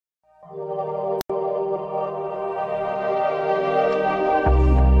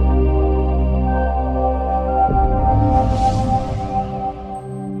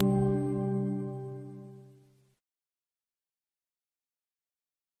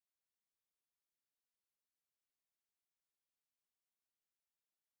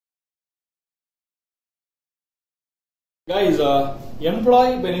Guys,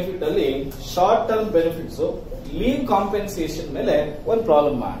 employee benefit ಅಲ್ಲಿ short term benefits leave compensation ಮೇಲೆ ಒಂದು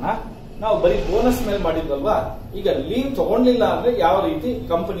ಪ್ರಾಬ್ಲಮ್ ಮಾಡೋಣ. ನಾವು ಬರೀ ಬೋನಸ್ ಮೇಲೆ ಮಾಡಿದ್ವಲ್ವಾ, ಈಗ ಲೀವ್ ತಗೊಂಡಿಲ್ಲ ಅಂದ್ರೆ ಯಾವ ರೀತಿ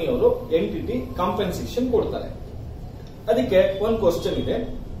ಕಂಪನಿಯವರು ಎಂಟಿಟಿ ಕಾಂಪೆನ್ಸೇಷನ್ ಕೊಡ್ತಾರೆ. ಅದಕ್ಕೆ ಒಂದು ಕ್ವಶನ್ ಇದೆ.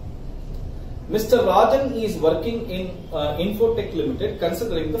 Mister Rajan is working in Infotech limited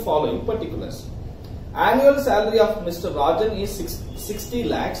considering the following particulars. Annual salary of Mr. Rajan is 60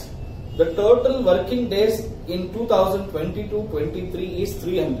 lakhs. The total working days in 2022-23 is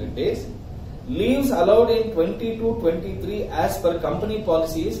 300 days. Leaves allowed in 22-23 as per company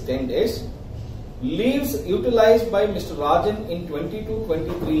policy is 10 days. Leaves utilized by Mr. Rajan in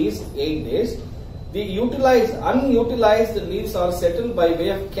 22-23 is 8 days. The unutilized leaves are settled by way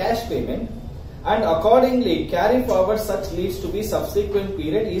of cash payment, and accordingly carry forward such leaves to be subsequent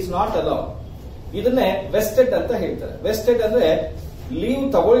period is not allowed. ಇದನ್ನೇ vested ಅಂತ ಹೇಳ್ತಾರೆ. Vested ಅಂದ್ರೆ leave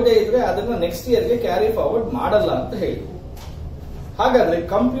ತಗೊಳ್ಳದೆ ಇದ್ರೆ ಅದನ್ನ next year ಗೆ carry forward ಮಾಡಲ್ಲ ಅಂತ ಹೇಳಿ. ಹಾಗಾದ್ರೆ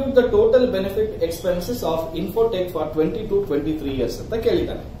compute the total benefit expenses of Infotech for 22-23 years ಅಂತ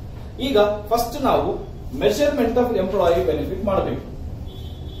ಕೇಳಿದ್ದಾರೆ. ಈಗ ಫಸ್ಟ್ ನಾವು ಮೆಷರ್ಮೆಂಟ್ ಆಫ್ ಎಂಪ್ಲಾಯಿ ಬೆನಿಫಿಟ್ ಮಾಡಬೇಕು.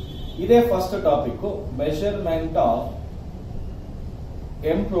 ಇದೇ first topic, measurement of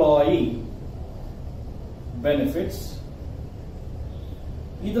employee benefits.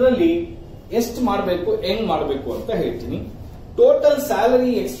 ಇದರಲ್ಲಿ ಎಷ್ಟು ಮಾಡಬೇಕು, ಹೆಂಗ್ ಮಾಡಬೇಕು ಅಂತ ಹೇಳ್ತೀನಿ. ಟೋಟಲ್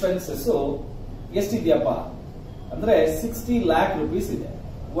ಸ್ಯಾಲರಿ ಎಕ್ಸ್ಪೆನ್ಸಸ್ ಎಷ್ಟಿದೆಯಪ್ಪ ಅಂದ್ರೆ 60 lakh rupees ಇದೆ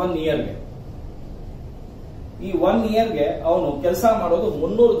 1 ಇಯರ್ಗೆ. ಈ 1 ಇಯರ್ಗೆ ಅವನು ಕೆಲಸ ಮಾಡೋದು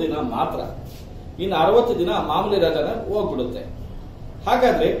 300 ದಿನ ಮಾತ್ರ, ಇನ್ನು 60 ದಿನ ಮಾಮೂಲಿ ರಜಾನ ಹೋಗ್ಬಿಡುತ್ತೆ.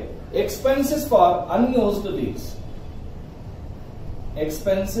 ಹಾಗಾದ್ರೆ expenses for unused leaves,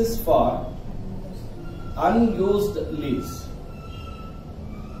 expenses for unused leaves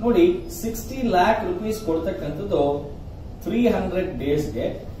ನೋಡಿ, 60 lakh rupees ಕೊಡ್ತಕ್ಕಂಥದ್ದು 300 ಡೇಸ್ಗೆ.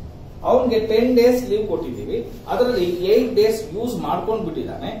 ಅವನ್ಗೆ 10 days ಲೀವ್ ಕೊಟ್ಟಿದ್ದೀವಿ, ಅದರಲ್ಲಿ 8 days ಯೂಸ್ ಮಾಡ್ಕೊಂಡ್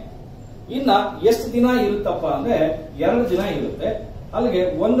ಬಿಟ್ಟಿದ್ದಾನೆ. ಇನ್ನ ಎಷ್ಟು ದಿನ ಇರುತ್ತಪ್ಪ ಅಂದ್ರೆ 2 ದಿನ ಇರುತ್ತೆ. ಅಲ್ಲಿಗೆ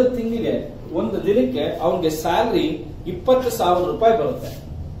ಒಂದು ತಿಂಗಳಿಗೆ, ಒಂದು ದಿನಕ್ಕೆ ಅವನ್ಗೆ ಸ್ಯಾಲರಿ 20,000 ರೂಪಾಯಿ ಬರುತ್ತೆ.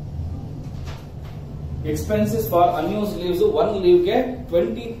 Expenses for unused leaves 1 ಲೀವ್ಗೆ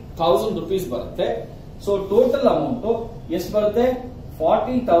 20,000 rupees ಬರುತ್ತೆ. ಸೊ ಟೋಟಲ್ ಅಮೌಂಟ್ ಎಷ್ಟು ಬರುತ್ತೆ?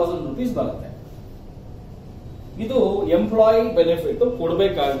 40,000 rupees ಬರುತ್ತೆ. ಇದು ಎಂಪ್ಲಾಯಿ ಬೆನಿಫಿಟ್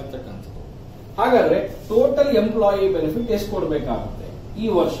ಕೊಡಬೇಕಾಗಿರ್ತಕ್ಕಂಥದ್ದು. ಹಾಗಾದ್ರೆ ಟೋಟಲ್ ಎಂಪ್ಲಾಯಿ ಬೆನಿಫಿಟ್ ಎಷ್ಟು ಕೊಡಬೇಕಾಗುತ್ತೆ ಈ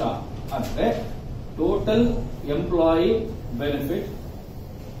ವರ್ಷ ಅಂದ್ರೆ, ಟೋಟಲ್ ಎಂಪ್ಲಾಯಿ ಬೆನಿಫಿಟ್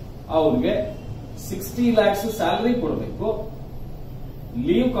ಅವ್ರಿಗೆ 60 lakhs ಸ್ಯಾಲರಿ ಕೊಡಬೇಕು,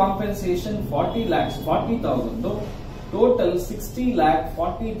 ಲೀವ್ ಕಾಂಪೆನ್ಸೇಷನ್ 40,000, ಟೋಟಲ್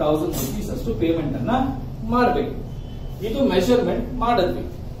 60,40,000 rupees ಅಷ್ಟು ಪೇಮೆಂಟ್ ಅನ್ನ ಮಾಡಬೇಕು. ಇದು ಮೆಷರ್ಮೆಂಟ್ ಮಾಡಿದ್ವಿ.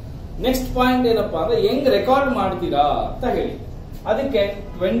 ನೆಕ್ಸ್ಟ್ ಪಾಯಿಂಟ್ ಏನಪ್ಪಾ ಅಂದ್ರೆ ಹೆಂಗ್ ರೆಕಾರ್ಡ್ ಮಾಡ್ತೀರಾ ಅಂತ ಹೇಳಿ. ಅದಕ್ಕೆ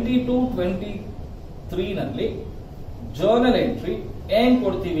 22-23 ನಲ್ಲಿ ಜರ್ನಲ್ ಎಂಟ್ರಿ ಏನ್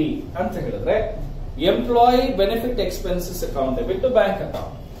ಕೊಡ್ತೀವಿ ಅಂತ ಹೇಳಿದ್ರೆ, ಎಂಪ್ಲಾಯಿ ಬೆನಿಫಿಟ್ ಎಕ್ಸ್ಪೆನ್ಸಸ್ ಅಕೌಂಟ್ ಬಿಟ್ಟು bank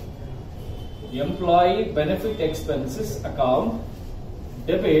account, employee benefit expenses account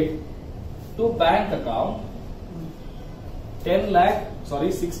debit to bank account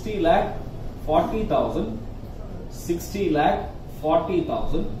 60 lakh 40,000, 60 lakh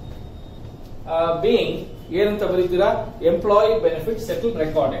 40,000 being ಏನಂತ ಬರೀತೀರಾ? Employee benefit settle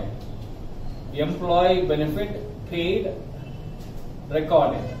recorded, employee benefit paid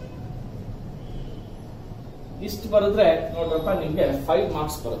recorded. ಇಷ್ಟು ಬರೆದ್ರೆ ನೋಡ್ರಪ್ಪ ನಿಮ್ಗೆ 5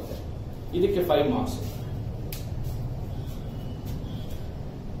 marks ಬರುತ್ತೆ. ಇದಕ್ಕೆ 5 marks.